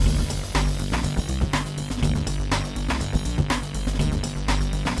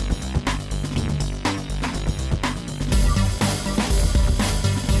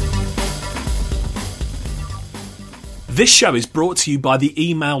This show is brought to you by the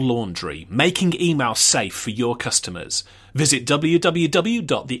Email Laundry, making email safe for your customers. Visit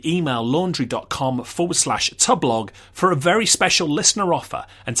www.theemaillaundry.com/tublog for a very special listener offer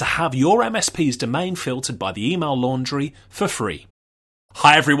and to have your MSP's domain filtered by the Email Laundry for free.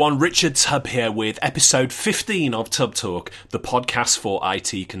 Hi everyone, Richard Tubb here with episode 15 of Tubb Talk, the podcast for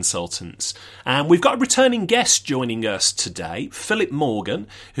IT consultants. And we've got a returning guest joining us today, Philip Morgan,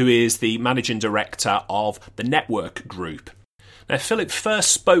 who is the Managing Director of the Network Group. Now, Philip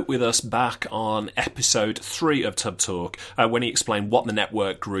first spoke with us back on episode 3 of Tubb Talk when he explained what the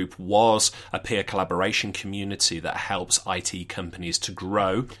Network Group was, a peer collaboration community that helps IT companies to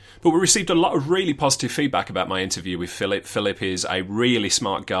grow. But we received a lot of really positive feedback about my interview with Philip. Philip is a really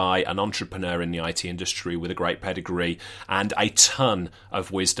smart guy, an entrepreneur in the IT industry with a great pedigree and a ton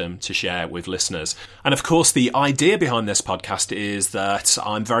of wisdom to share with listeners. And of course, the idea behind this podcast is that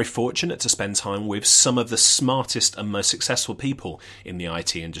I'm very fortunate to spend time with some of the smartest and most successful people in the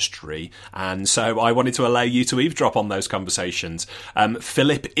IT industry, and so I wanted to allow you to eavesdrop on those conversations.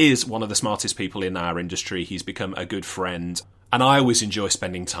 Philip is one of the smartest people in our industry. He's become a good friend, and I always enjoy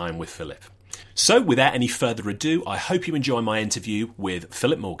spending time with Philip. So without any further ado, I hope you enjoy my interview with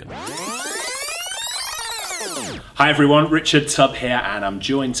Philip Morgan. Hi everyone, Richard Tubb here, and I'm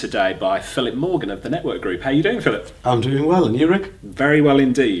joined today by Philip Morgan of the Network Group. How are you doing, Philip? I'm doing well, and you, Rick? Very well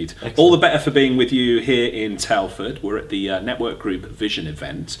indeed. Excellent. All the better for being with you here in Telford. We're at the Network Group Vision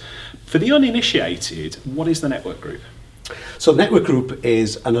event. For the uninitiated, what is the Network Group? So Network Group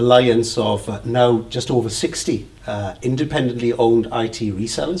is an alliance of now just over 60 independently owned IT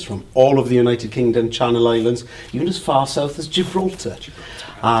resellers from all of the United Kingdom, Channel Islands, even as far south as Gibraltar.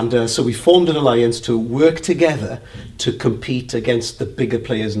 And so we formed an alliance to work together to compete against the bigger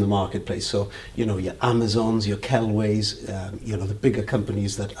players in the marketplace. So, you know, your Amazons, your Kelways, the bigger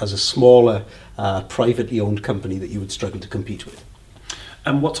companies that as a smaller privately owned company that you would struggle to compete with.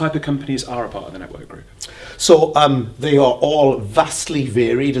 And what type of companies are a part of the Network Group? So they are all vastly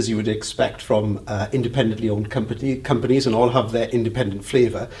varied, as you would expect from independently owned companies, and all have their independent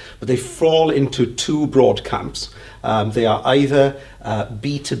flavour, but they fall into two broad camps. They are either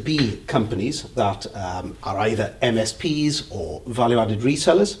B2B companies that are either MSPs or value-added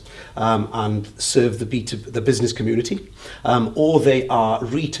resellers and serve the business community, or they are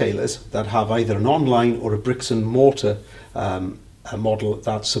retailers that have either an online or a bricks and mortar a model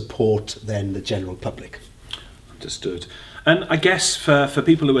that support then the general public. Understood. And I guess for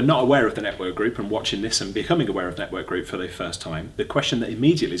people who are not aware of the Network Group and watching this and becoming aware of Network Group for the first time, the question that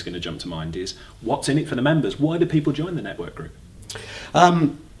immediately is going to jump to mind is, what's in it for the members? Why do people join the Network Group?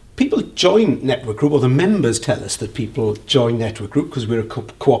 People join Network Group, or the members tell us that people join Network Group because we're a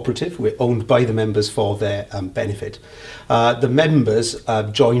cooperative. We're owned by the members for their benefit. The members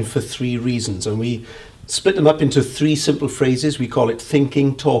join for 3 reasons, and we split them up into 3 simple phrases. We call it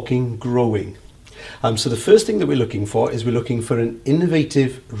thinking, talking, growing. So the first thing that we're looking for is we're looking for an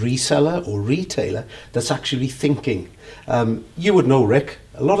innovative reseller or retailer that's actually thinking. You would know, Rick,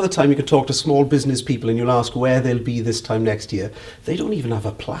 a lot of the time you can talk to small business people and you'll ask where they'll be this time next year. They don't even have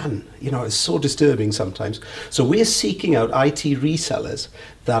a plan. You know, it's so disturbing sometimes. So we're seeking out IT resellers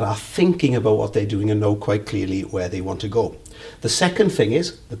that are thinking about what they're doing and know quite clearly where they want to go. The second thing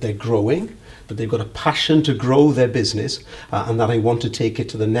is that they're growing, that they've got a passion to grow their business, and that I want to take it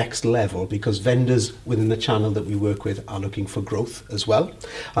to the next level because vendors within the channel that we work with are looking for growth as well.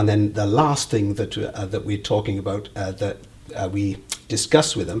 And then the last thing that we're talking about that we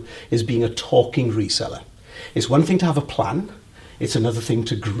discuss with them is being a talking reseller. It's one thing to have a plan, it's another thing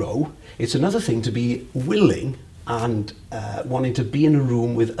to grow, it's another thing to be willing and wanting to be in a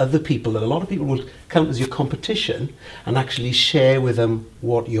room with other people that a lot of people will count as your competition and actually share with them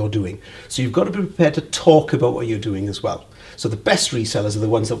what you're doing. So you've got to be prepared to talk about what you're doing as well. So the best resellers are the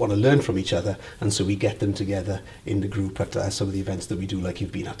ones that want to learn from each other, and so we get them together in the group at some of the events that we do, like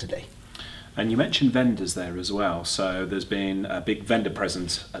you've been at today. And you mentioned vendors there as well, so there's been a big vendor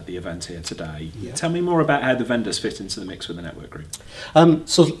presence at the event here today. Yeah. Tell me more about how the vendors fit into the mix with the Network Group.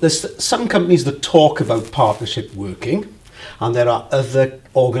 So there's some companies that talk about partnership working, and there are other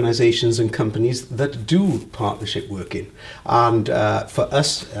organisations and companies that do partnership working. And for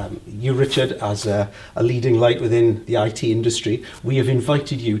us, you, Richard, as a leading light within the IT industry, we have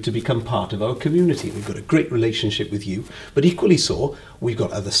invited you to become part of our community. We've got a great relationship with you, but equally so, we've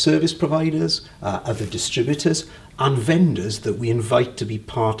got other service providers, other distributors, and vendors that we invite to be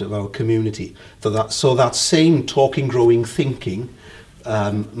part of our community. So that same talking, growing, thinking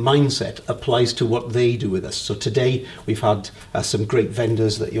mindset applies to what they do with us. So today we've had some great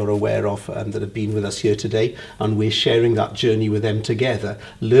vendors that you're aware of that have been with us here today, and we're sharing that journey with them together,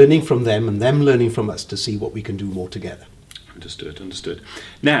 learning from them and them learning from us to see what we can do more together. Understood.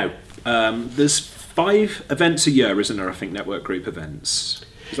 Now, there's 5 events a year, isn't there? I think Network Group events.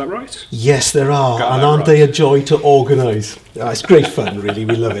 Is that right? Yes, there are, and aren't they a joy to organise? It's great fun, really.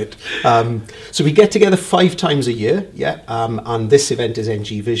 We love it. So we get together 5 times a year, and this event is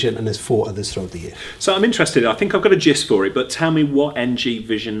NG Vision, and there's 4 others throughout the year. So I'm interested. I think I've got a gist for it, but tell me what NG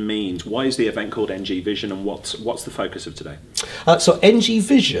Vision means. Why is the event called NG Vision, and what's the focus of today? So NG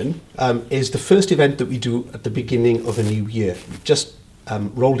Vision is the first event that we do at the beginning of a new year. Just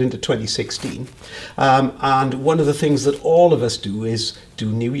rolled into 2016, and one of the things that all of us do is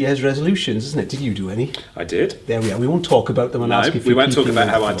do New Year's resolutions, isn't it? Did you do any? I did. There we are. We won't talk about them. No, we won't talk about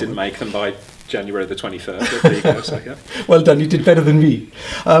how I didn't make them by January the 23rd. There you go, so, yeah. Well done, you did better than me.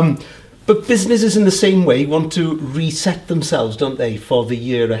 But businesses in the same way want to reset themselves, don't they, for the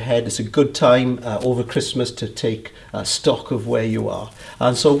year ahead. It's a good time over Christmas to take stock of where you are.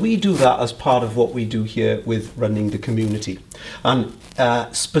 And so we do that as part of what we do here with running the community. And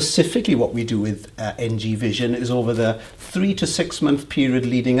specifically what we do with NG Vision is over the 3 to 6 month period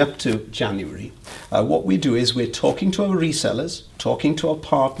leading up to January. What we do is we're talking to our resellers, talking to our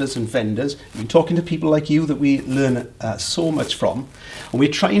partners and vendors, we're talking to people like you that we learn so much from, and we're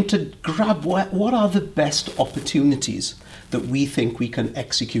trying to grab what are the best opportunities that we think we can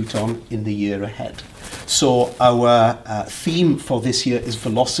execute on in the year ahead. So our theme for this year is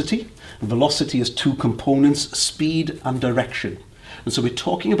velocity. Velocity has 2 components, speed and direction. And so we're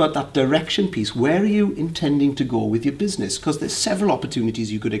talking about that direction piece. Where are you intending to go with your business? Because there's several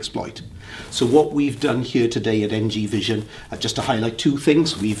opportunities you could exploit. So what we've done here today at NG Vision, just to highlight 2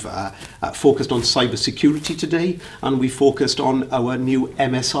 things, we've focused on cybersecurity today, and we focused on our new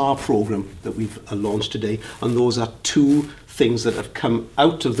MSR program that we've launched today. And those are 2 things that have come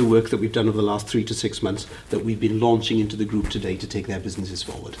out of the work that we've done over the last 3 to 6 months that we've been launching into the group today to take their businesses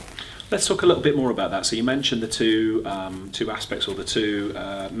forward. Let's talk a little bit more about that. So you mentioned the two aspects, or the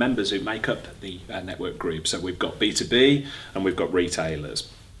 2 members who make up the network group. So we've got B2B and we've got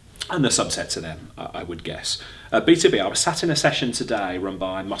retailers. And the subset to them, I would guess. B2B, I was sat in a session today run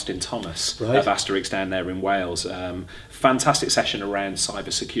by Mostyn Thomas of Asterix down there in Wales. Fantastic session around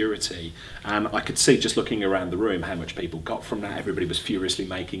cyber security. And I could see, just looking around the room, how much people got from that. Everybody was furiously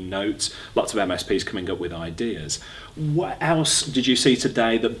making notes. Lots of MSPs coming up with ideas. What else did you see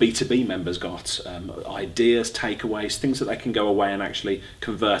today that B2B members got? Ideas, takeaways, things that they can go away and actually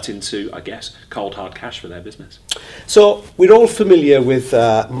convert into, I guess, cold hard cash for their business? So we're all familiar with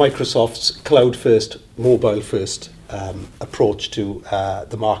Microsoft's cloud-first, mobile-first approach to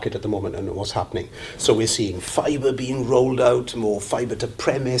the market at the moment and what's happening. So we're seeing fibre being rolled out, more fibre to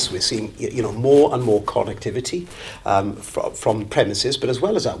premise. We're seeing more and more connectivity from premises, but as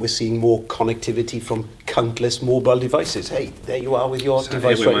well as that, we're seeing more connectivity from countless mobile devices. Hey, there you are with your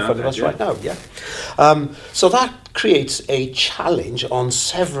device right in front of us right now. Yeah. So that creates a challenge on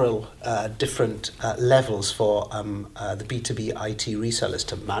several different levels for the B2B IT resellers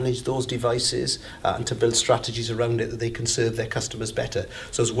to manage those devices and to build strategies around it that they can serve their customers better.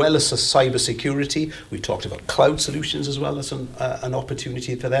 So as well as cyber security, we talked about cloud solutions as well as an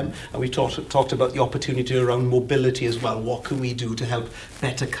opportunity for them, and we talked about the opportunity around mobility as well. What can we do to help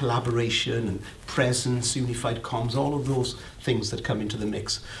better collaboration and presence, unified comms, all of those things that come into the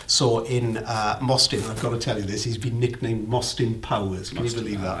mix. So in Mostyn, I've got to tell you this, he's been nicknamed Mostyn Powers. Can you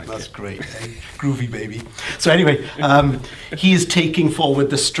believe that? That's great. Eh? Groovy baby. So anyway, he is taking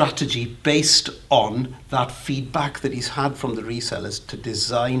forward the strategy based on that feedback that he's had from the resellers to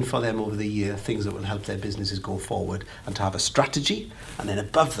design for them over the year things that will help their businesses go forward, and to have a strategy, and then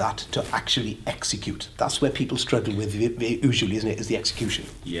above that to actually execute. That's where people struggle with usually, isn't it, is the execution.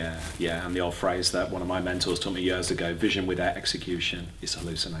 Yeah, and the old phrase that one of my mentors taught me years ago, vision without execution is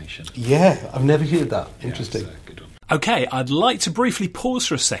hallucination. Yeah, I've never heard that. Interesting. Yeah, good one. Okay, I'd like to briefly pause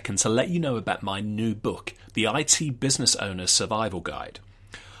for a second to let you know about my new book, The IT Business Owner's Survival Guide.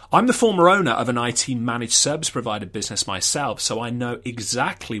 I'm the former owner of an IT managed service provider business myself, so I know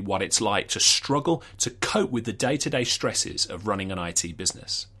exactly what it's like to struggle to cope with the day-to-day stresses of running an IT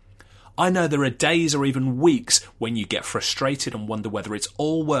business. I know there are days or even weeks when you get frustrated and wonder whether it's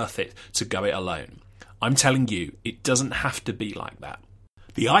all worth it to go it alone. I'm telling you, it doesn't have to be like that.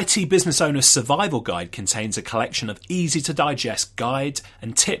 The IT Business Owner's Survival Guide contains a collection of easy-to-digest guides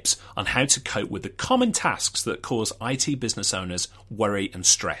and tips on how to cope with the common tasks that cause IT business owners worry and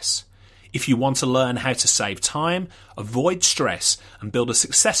stress. If you want to learn how to save time, avoid stress, and build a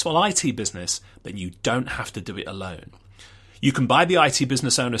successful IT business, then you don't have to do it alone. You can buy the IT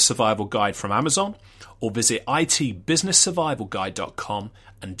Business Owner's Survival Guide from Amazon, or visit itbusinesssurvivalguide.com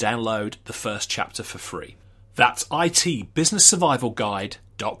and download the first chapter for free. That's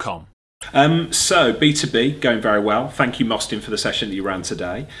itbusinesssurvivalguide.com. So B2B going very well. Thank you, Mostyn, for the session that you ran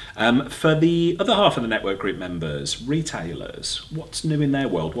today. For the other half of the network group members, retailers, what's new in their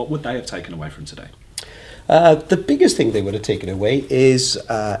world? What would they have taken away from today? The biggest thing they would have taken away is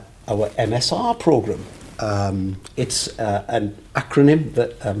our MSR program. It's an acronym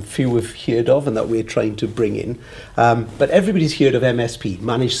that few have heard of and that we're trying to bring in. But everybody's heard of MSP,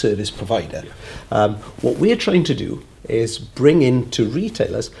 Managed Service Provider. What we're trying to do is bring into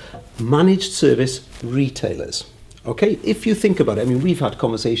retailers managed service retailers. Okay, if you think about it, I mean, we've had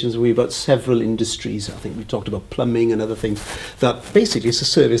conversations about several industries. I think we've talked about plumbing and other things, that basically it's a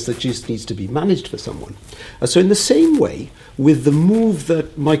service that just needs to be managed for someone. So in the same way, with the move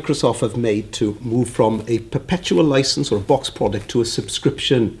that Microsoft have made to move from a perpetual license or a box product to a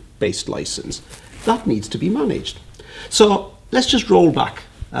subscription-based license, that needs to be managed. So let's just roll back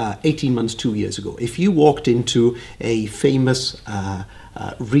 18 months, 2 years ago. If you walked into a famous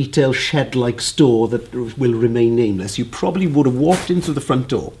retail shed-like store that will remain nameless, you probably would have walked into the front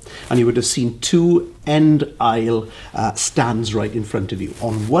door and you would have seen two end aisle stands right in front of you.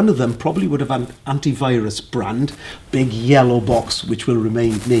 On one of them probably would have an antivirus brand, big yellow box which will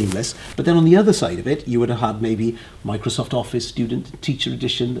remain nameless, but then on the other side of it you would have had maybe Microsoft Office Student Teacher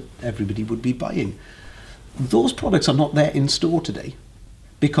Edition that everybody would be buying. Those products are not there in store today,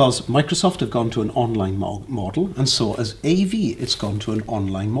 because Microsoft have gone to an online model, and so as AV, it's gone to an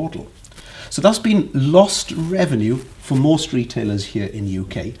online model. So that's been lost revenue for most retailers here in the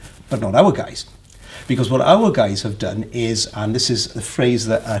UK, but not our guys. Because what our guys have done is, and this is a phrase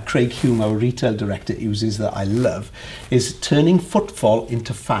that Craig Hume, our retail director, uses that I love, is turning footfall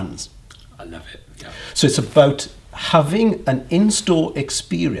into fans. I love it. Yeah. So it's about having an in-store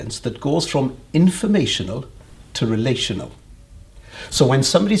experience that goes from informational to relational. So when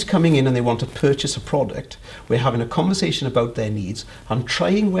somebody's coming in and they want to purchase a product, we're having a conversation about their needs and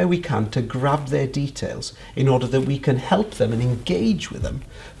trying where we can to grab their details in order that we can help them and engage with them,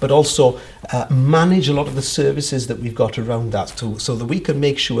 but also manage a lot of the services that we've got around that so that we can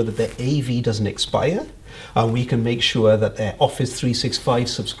make sure that their AV doesn't expire, and we can make sure that their Office 365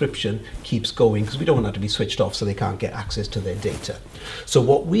 subscription keeps going, because we don't want that to be switched off so they can't get access to their data. So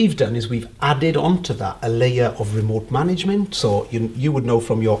what we've done is we've added onto that a layer of remote management. So you would know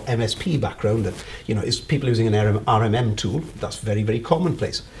from your MSP background that, you know, is people using an RMM tool, that's very, very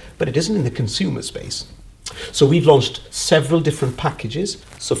commonplace, but it isn't in the consumer space. So we've launched several different packages.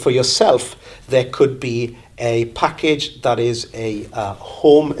 So for yourself, there could be a package that is a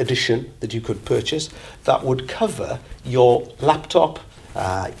home edition that you could purchase that would cover your laptop,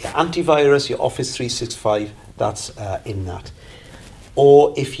 your antivirus, your Office 365, that's in that.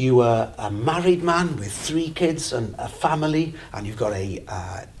 Or if you are a married man with 3 kids and a family and you've got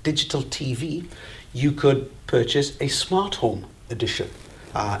a digital TV, you could purchase a smart home edition.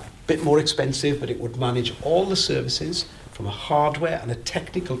 Bit more expensive, but it would manage all the services from a hardware and a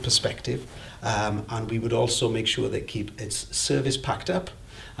technical perspective, and we would also make sure that keep its service packed up,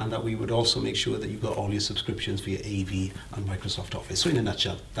 and that we would also make sure that you've got all your subscriptions for your AV and Microsoft Office. So in a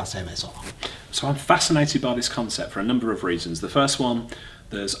nutshell, that's MSR. So I'm fascinated by this concept for a number of reasons. The first one,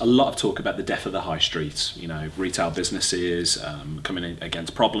 there's a lot of talk about the death of the high streets, you know, retail businesses coming in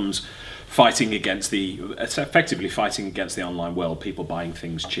against problems, effectively fighting against the online world, people buying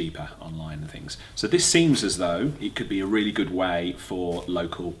things cheaper online and things. So this seems as though it could be a really good way for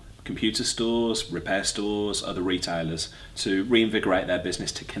local computer stores, repair stores, other retailers to reinvigorate their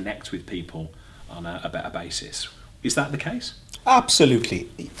business, to connect with people on a better basis. Is that the case? Absolutely.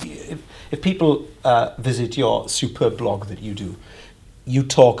 If people visit your superb blog that you do, you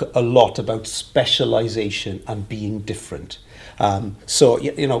talk a lot about specialization and being different. So,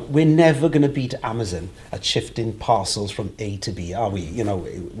 you know, we're never going to beat Amazon at shifting parcels from A to B, are we? You know,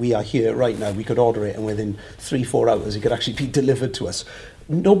 we are here right now. We could order it and within 3-4 hours it could actually be delivered to us.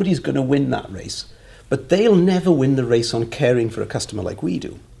 Nobody's going to win that race, but they'll never win the race on caring for a customer like we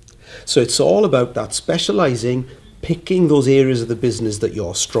do. So it's all about that specializing, picking those areas of the business that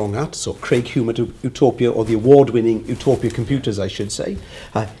you're strong at. So Craig Hume at Utopia, or the award-winning Utopia Computers, I should say,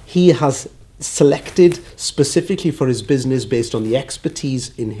 he has selected specifically for his business based on the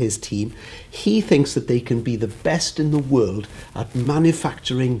expertise in his team. He thinks that they can be the best in the world at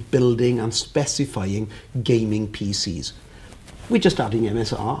manufacturing, building and specifying gaming PCs. We're just adding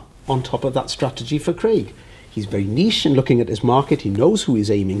MSR on top of that strategy for Craig. He's very niche in looking at his market, he knows who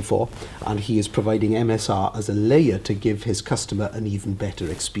he's aiming for, and he is providing MSR as a layer to give his customer an even better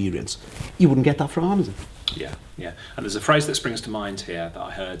experience. You wouldn't get that from Amazon. Yeah. And there's a phrase that springs to mind here that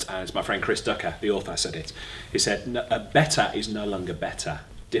I heard, and it's my friend Chris Ducker, the author, said it. He said, better is no longer better,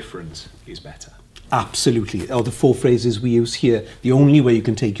 different is better. Absolutely. Or the 4 phrases we use here. The only way you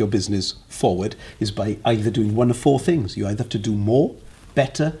can take your business forward is by either doing one of 4 things. You either have to do more,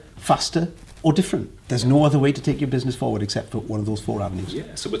 better, faster, or different. There's no other way to take your business forward except for one of those 4 avenues.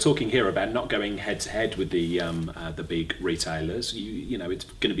 Yeah, so we're talking here about not going head to head with the big retailers. You know, it's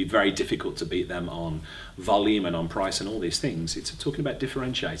going to be very difficult to beat them on volume and on price and all these things. It's talking about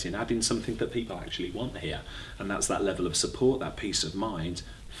differentiating, adding something that people actually want here, and that's that level of support, that peace of mind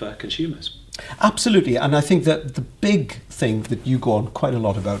for consumers. Absolutely, and I think that the big thing that you go on quite a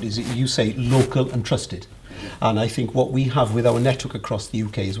lot about is you say local and trusted. And I think what we have with our network across the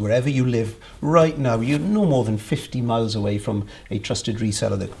UK is wherever you live right now, you're no more than 50 miles away from a trusted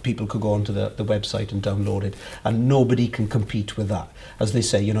reseller that people could go onto the website and download it, and nobody can compete with that. As they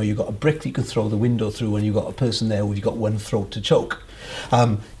say, you know, you've got a brick that you can throw the window through and you've got a person there who's got one throat to choke.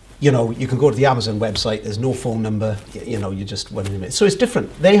 You know, you can go to the Amazon website, there's no phone number, you know, you just one minute. So it's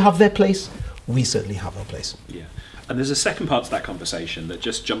different. They have their place, we certainly have our place. Yeah. And there's a second part to that conversation that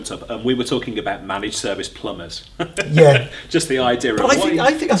just jumped up, and we were talking about managed service plumbers. Yeah. Just the idea but of...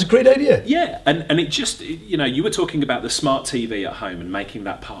 I think that's a great idea. Yeah, and it just, you know, you were talking about the smart TV at home and making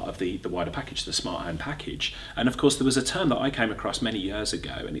that part of the wider package, the smart home package. And of course, there was a term that I came across many years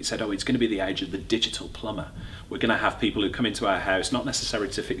ago, and it said, oh, it's going to be the age of the digital plumber. We're going to have people who come into our house, not necessarily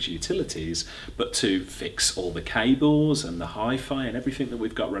to fix utilities, but to fix all the cables and the hi-fi and everything that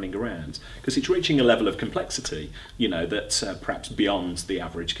we've got running around. Because it's reaching a level of complexity, you know, that's perhaps beyond the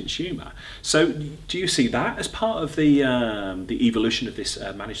average consumer. So do you see that as part of the evolution of this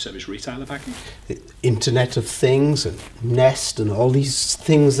managed service retailer package? Internet of Things and Nest and all these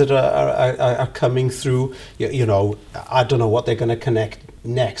things that are coming through. You know, I don't know what they're going to connect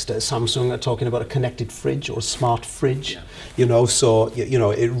next. Samsung are talking about a connected fridge or a smart fridge. Yeah. You know, so you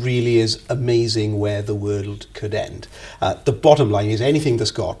know, it really is amazing where the world could end. The bottom line is anything that's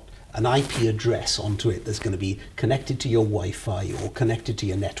got an IP address onto it that's going to be connected to your Wi-Fi or connected to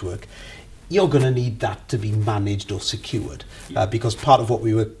your network, you're going to need that to be managed or secured. Because part of what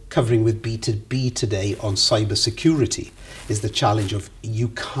we were covering with B2B today on cyber security is the challenge of you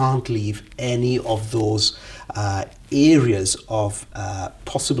can't leave any of those areas of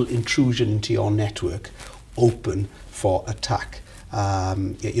possible intrusion into your network open for attack.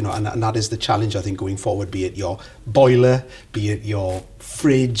 You know, and that is the challenge, I think, going forward, be it your boiler, be it your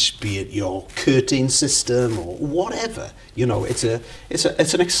fridge, be it your curtain system or whatever. You know, it's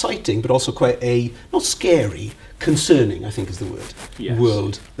an exciting but also quite a, not scary, concerning, I think is the word, yes,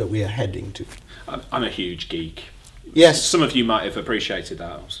 world that we are heading to. I'm a huge geek. Yes. Some of you might have appreciated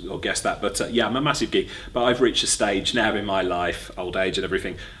that or guessed that, but yeah, I'm a massive geek. But I've reached a stage now in my life, old age and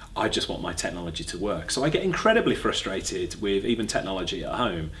everything, I just want my technology to work. So I get incredibly frustrated with even technology at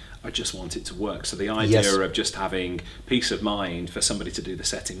home. I just want it to work. So the idea of just having peace of mind for somebody to do the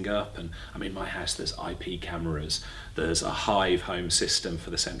setting up, and I mean, my house, there's IP cameras, there's a Hive home system for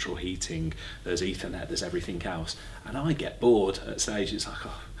the central heating, there's Ethernet, there's everything else. And I get bored at stages like,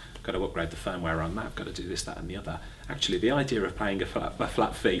 oh, I've got to upgrade the firmware on that, I've got to do this, that and the other. Actually, the idea of paying a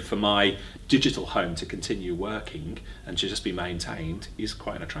flat fee for my digital home to continue working and to just be maintained is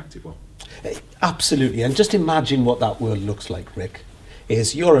quite an attractive one. Absolutely, and just imagine what that world looks like, Rick.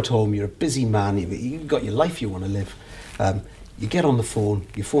 Is you're at home, you're a busy man, you've got your life you want to live. You get on the phone,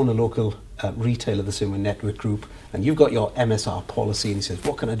 you phone a local retailer that's in a network group, and you've got your MSR policy, and he says,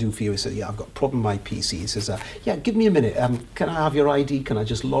 what can I do for you? He says, yeah, I've got a problem with my PC. He says, yeah, give me a minute. Can I have your ID? Can I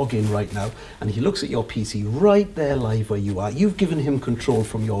just log in right now? And he looks at your PC right there live where you are. You've given him control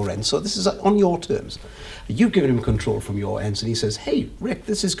from your end. So this is on your terms. You've given him control from your ends, and he says, hey, Rick,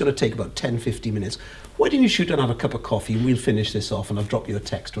 this is going to take about 10, 15 minutes. Why don't you shoot and have a cup of coffee, and we'll finish this off, and I'll drop you a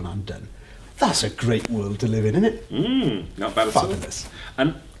text when I'm done. That's a great world to live in, isn't it? Not bad at all.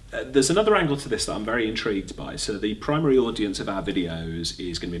 And there's another angle to this that I'm very intrigued by. So the primary audience of our videos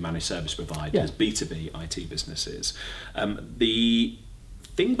is going to be managed service providers, B2B IT businesses. The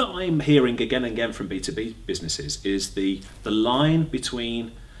thing that I'm hearing again and again from B2B businesses is the line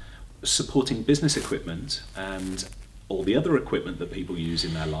between supporting business equipment and all the other equipment that people use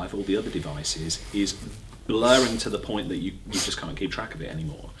in their life, all the other devices, is blurring to the point that you just can't keep track of it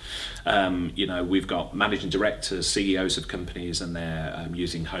anymore. You know, we've got managing directors, CEOs of companies, and they're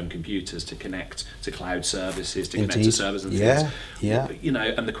using home computers to connect to cloud services, to connect to servers and things. Yeah. You know,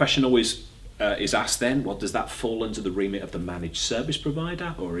 and the question always is asked then, well, does that fall under the remit of the managed service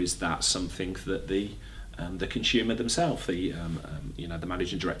provider, or is that something that the consumer themselves, the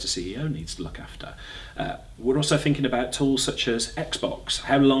managing director, CEO needs to look after? We're also thinking about tools such as Xbox.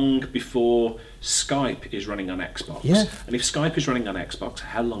 How long before Skype is running on Xbox? Yeah. And if Skype is running on Xbox,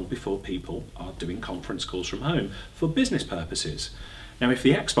 how long before people are doing conference calls from home for business purposes? Now, if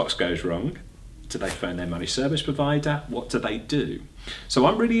the Xbox goes wrong, Do they phone their managed service provider? What do they do? So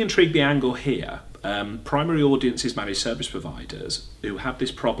I'm really intrigued the angle here. Primary audience is managed service providers who have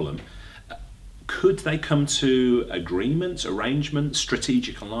this problem. Could they come to agreements, arrangements,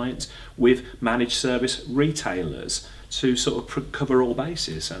 strategic alliance with managed service retailers to sort of cover all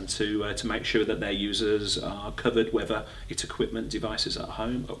bases and to make sure that their users are covered, whether it's equipment, devices at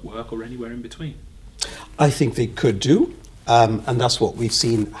home, at work, or anywhere in between? I think they could do. And that's what we've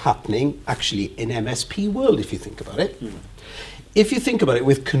seen happening actually in MSP world, if you think about it. If you think about it,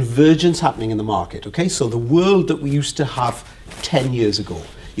 with convergence happening in the market, okay, so the world that we used to have 10 years ago,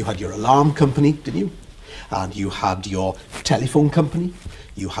 you had your alarm company, didn't you? And you had your telephone company,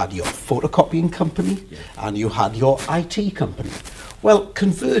 you had your photocopying company, and you had your IT company. Well,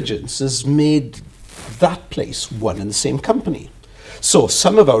 convergence has made that place one and the same company. So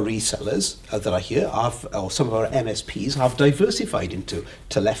some of our resellers that are here, or some of our MSPs, have diversified into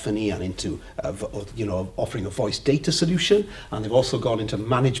telephony and into offering a voice data solution, and they've also gone into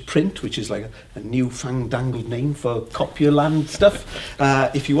managed print, which is like a new fandangled name for Copierland stuff,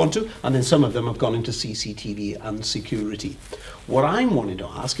 if you want to. And then some of them have gone into CCTV and security. What I'm wanting to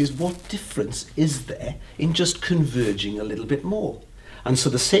ask is, what difference is there in just converging a little bit more? And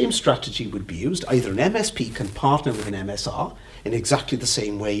so the same strategy would be used. Either an MSP can partner with an MSR in exactly the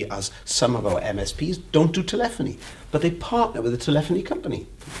same way as some of our MSPs don't do telephony, but they partner with a telephony company.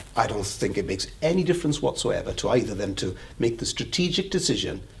 I don't think it makes any difference whatsoever to either them to make the strategic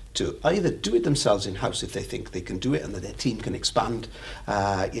decision to either do it themselves in-house if they think they can do it and that their team can expand,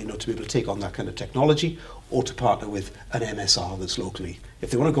 to be able to take on that kind of technology, or to partner with an MSR that's locally. If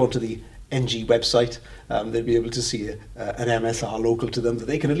they want to go onto the NG website, they'll be able to see an MSR local to them that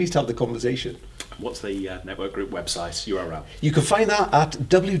they can at least have the conversation. What's the network group website URL? You can find that at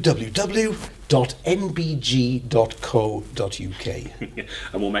www.nbg.co.uk.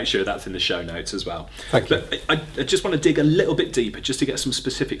 And we'll make sure that's in the show notes as well. Thank you. But I just want to dig a little bit deeper just to get some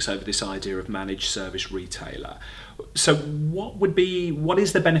specifics over this idea of managed service retailer. So what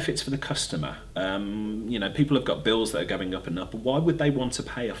is the benefits for the customer? People have got bills that are going up and up. Why would they want to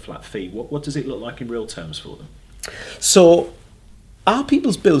pay a flat fee? What does it look like in real terms for them? So are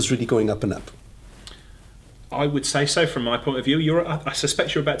people's bills really going up and up? I would say so from my point of view. I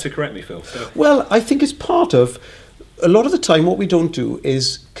suspect you're about to correct me, Phil. So. Well, I think it's part of, a lot of the time what we don't do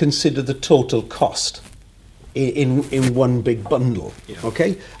is consider the total cost in one big bundle,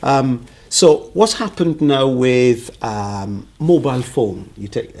 okay? So what's happened now with mobile phone, you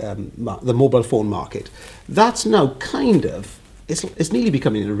take the mobile phone market, that's now kind of, it's nearly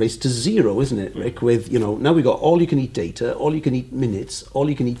becoming a race to zero, isn't it, Rick? With, now we've got all you can eat data, all you can eat minutes, all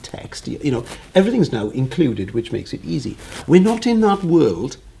you can eat text, everything's now included, which makes it easy. We're not in that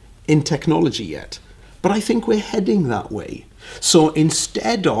world in technology yet, but I think we're heading that way. So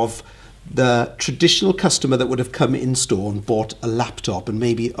instead of the traditional customer that would have come in store and bought a laptop and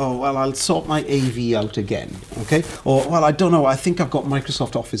maybe, I'll sort my AV out again, okay? Or, I don't know, I think I've got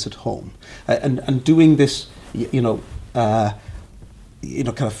Microsoft Office at home. And doing this, kind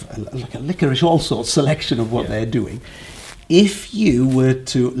of like a licorice all sorts selection of what they're doing. If you were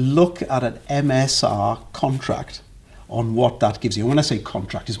to look at an MSR contract on what that gives you, and when I say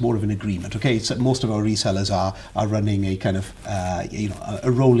contract, it's more of an agreement, okay? It's most of our resellers are running a kind of, a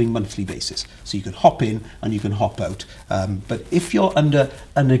rolling monthly basis. So you can hop in and you can hop out. But if you're under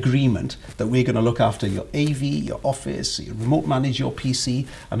an agreement that we're going to look after your AV, your Office, you remote manage your PC,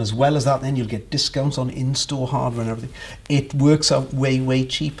 and as well as that, then you'll get discounts on in-store hardware and everything. It works out way, way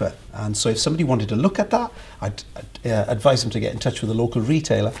cheaper. And so if somebody wanted to look at that, I'd advise them to get in touch with a local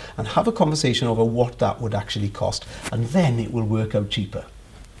retailer and have a conversation over what that would actually cost. And then it will work out cheaper.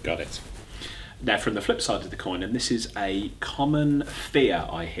 Got it. Now, from the flip side of the coin, and this is a common fear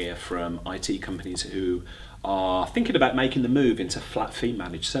I hear from IT companies who are thinking about making the move into flat fee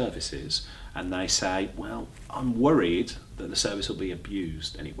managed services, and they say, well, I'm worried that the service will be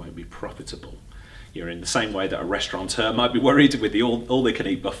abused and it won't be profitable. You're in the same way that a restaurateur might be worried with the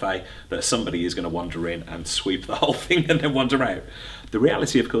all-they-can-eat buffet that somebody is going to wander in and sweep the whole thing and then wander out. The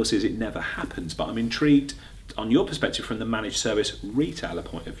reality, of course, is it never happens, but I'm intrigued on your perspective from the managed service retailer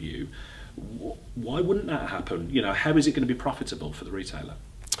point of view. Why wouldn't that happen? How is it going to be profitable for the retailer?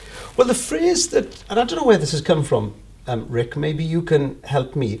 Well, the phrase that, and I don't know where this has come from, Rick, maybe you can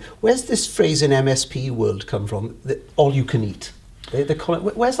help me. Where's this phrase in MSP world come from, all you can eat?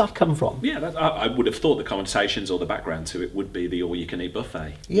 Where's that come from? Yeah, I would have thought the connotations or the background to it would be the all-you-can-eat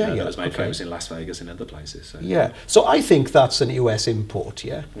buffet. That was made famous in Las Vegas and other places. So. Yeah, so I think that's an US import,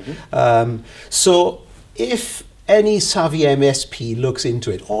 yeah? Mm-hmm. So if any savvy MSP looks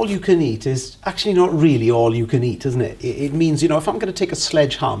into it, all you can eat is actually not really all you can eat, isn't it? It means, if I'm going to take a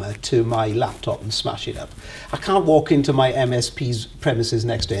sledgehammer to my laptop and smash it up, I can't walk into my MSP's premises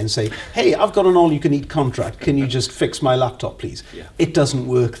next day and say, hey, I've got an all-you-can-eat contract. Can you just fix my laptop, please? Yeah. It doesn't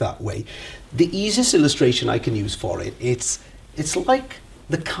work that way. The easiest illustration I can use for it, it's like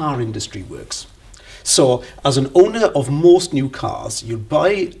the car industry works. So, as an owner of most new cars, you'll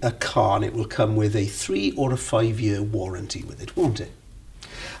buy a car and it will come with a 3 or a 5 year warranty with it, won't it?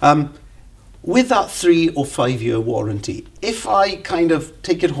 With that 3 or 5 year warranty, if I kind of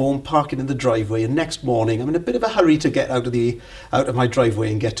take it home, park it in the driveway, and next morning I'm in a bit of a hurry to get out of my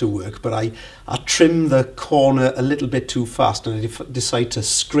driveway and get to work, but I trim the corner a little bit too fast and I decide to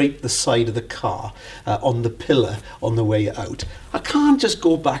scrape the side of the car on the pillar on the way out, I can't just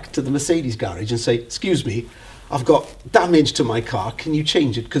go back to the Mercedes garage and say, excuse me, I've got damage to my car, can you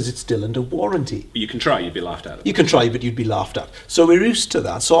change it because it's still under warranty? You can try, you'd be laughed at. You can try, but you'd be laughed at. So we're used to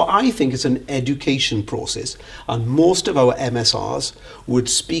that. So I think it's an education process, and most of our MSRs would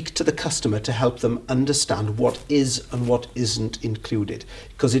speak to the customer to help them understand what is and what isn't included.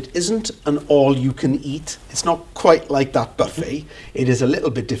 Because it isn't an all-you-can-eat. It's not quite like that buffet. It is a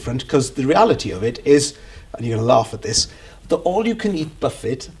little bit different, because the reality of it is, and you're going to laugh at this, the all-you-can-eat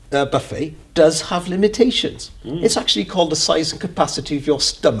buffet does have limitations. It's actually called the size and capacity of your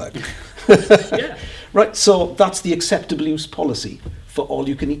stomach. Yeah. Right, so that's the acceptable use policy for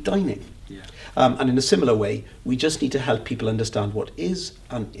all-you-can-eat dining. Yeah. And in a similar way, we just need to help people understand what is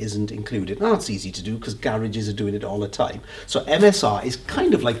and isn't included. Now, that's easy to do because garages are doing it all the time. So MSR is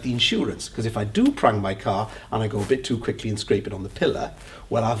kind of like the insurance, because if I do prang my car and I go a bit too quickly and scrape it on the pillar,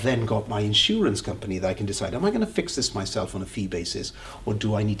 well, I've then got my insurance company that I can decide, am I going to fix this myself on a fee basis, or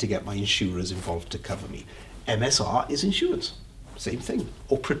do I need to get my insurers involved to cover me? MSR is insurance. Same thing.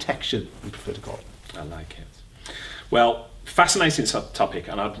 Or protection, we prefer to call it. I like it. Well, fascinating topic,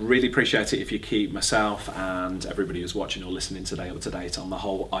 and I'd really appreciate it if you keep myself and everybody who's watching or listening today up to date on the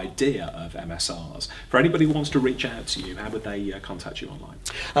whole idea of MSRs. For anybody who wants to reach out to you, how would they contact you online?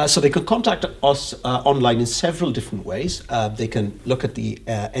 So they could contact us online in several different ways. They can look at the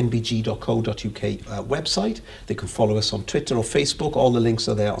nbg.co.uk website. They can follow us on Twitter or Facebook. All the links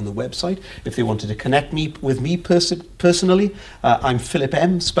are there on the website. If they wanted to connect with me personally, I'm Philip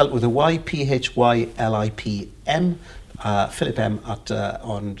M, spelt with a Y, PHYLIPM. Philip M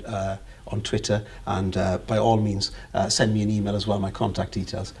on Twitter, and by all means send me an email as well. My contact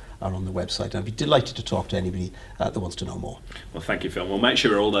details are on the website. I'd be delighted to talk to anybody that wants to know more. Well, thank you, Phil. We'll make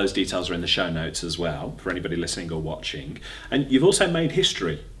sure all those details are in the show notes as well for anybody listening or watching. And you've also made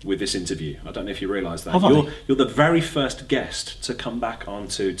history with this interview. I don't know if you realise that. You're the very first guest to come back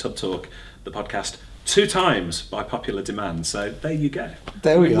onto Tub Talk, the podcast, 2 times by popular demand. So there you go.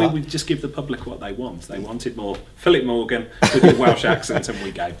 There we are. We just give the public what they want. They wanted more Philip Morgan with a Welsh accent, and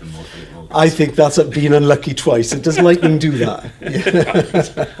we gave them more Philip Morgan. I think that's been unlucky twice. Does lightning do that?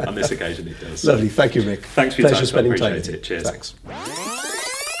 Yeah. On this occasion it does. Lovely. Thank you, Rick. Thanks for your Pleasure time. spending time. Appreciate it. Cheers. Thanks.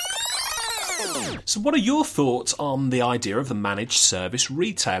 So what are your thoughts on the idea of the managed service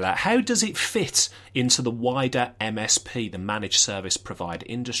retailer? How does it fit into the wider MSP, the managed service provider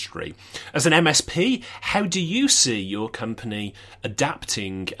industry? As an MSP, how do you see your company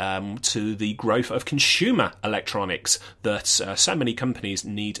adapting to the growth of consumer electronics that so many companies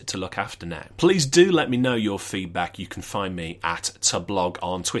need to look after now? Please do let me know your feedback. You can find me at Tublog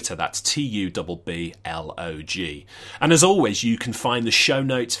on Twitter. That's TUBBLOG. And as always, you can find the show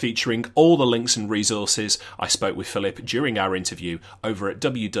notes featuring all the links and resources I spoke with Philip during our interview over at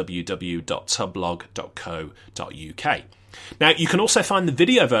www.tublog.co.uk. Now, you can also find the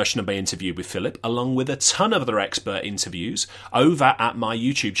video version of my interview with Philip, along with a ton of other expert interviews, over at my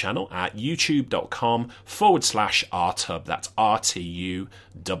YouTube channel at youtube.com/rtub. That's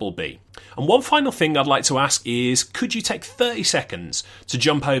RTUBB. And one final thing I'd like to ask is, could you take 30 seconds to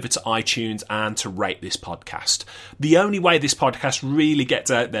jump over to iTunes and to rate this podcast? The only way this podcast really gets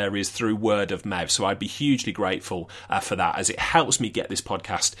out there is through word of mouth, so I'd be hugely grateful for that, as it helps me get this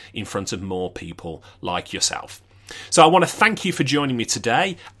podcast in front of more people like yourself. So I want to thank you for joining me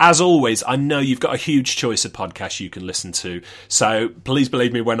today. As always, I know you've got a huge choice of podcasts you can listen to, so please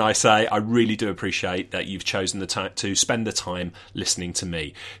believe me when I say I really do appreciate that you've chosen the time to spend the time listening to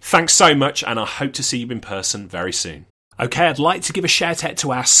me. Thanks so much, and I hope to see you in person very soon. Okay, I'd like to give a shout out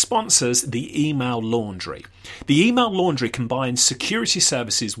to our sponsors, the Email Laundry. The Email Laundry combines security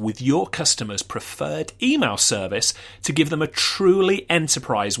services with your customer's preferred email service to give them a truly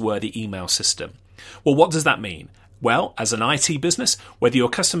enterprise-worthy email system. Well, what does that mean? Well, as an IT business, whether your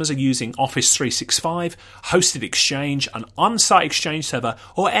customers are using Office 365, hosted Exchange, an on-site Exchange server,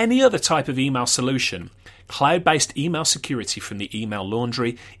 or any other type of email solution, Cloud-based email security from the Email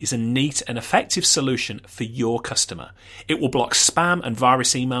Laundry is a neat and effective solution for your customer. It will block spam and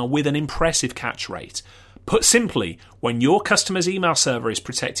virus email with an impressive catch rate. Put simply, when your customer's email server is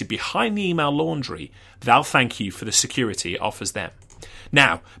protected behind the Email Laundry, they'll thank you for the security it offers them.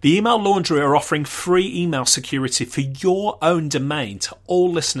 Now, the Email Laundry are offering free email security for your own domain to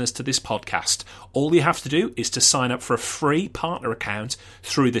all listeners to this podcast. All you have to do is to sign up for a free partner account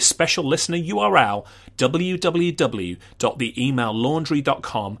through this special listener URL,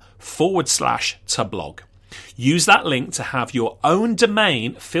 www.theemaillaundry.com/Tublog. Use that link to have your own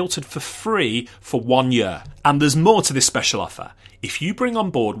domain filtered for free for 1 year. And there's more to this special offer. If you bring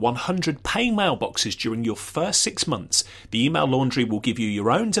on board 100 paying mailboxes during your first 6 months, the Email Laundry will give you your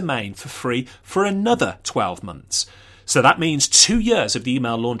own domain for free for another 12 months. So that means 2 years of the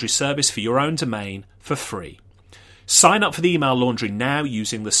Email Laundry service for your own domain for free. Sign up for the Email Laundry now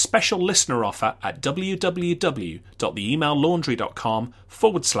using the special listener offer at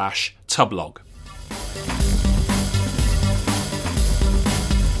www.theemaillaundry.com/Tublog.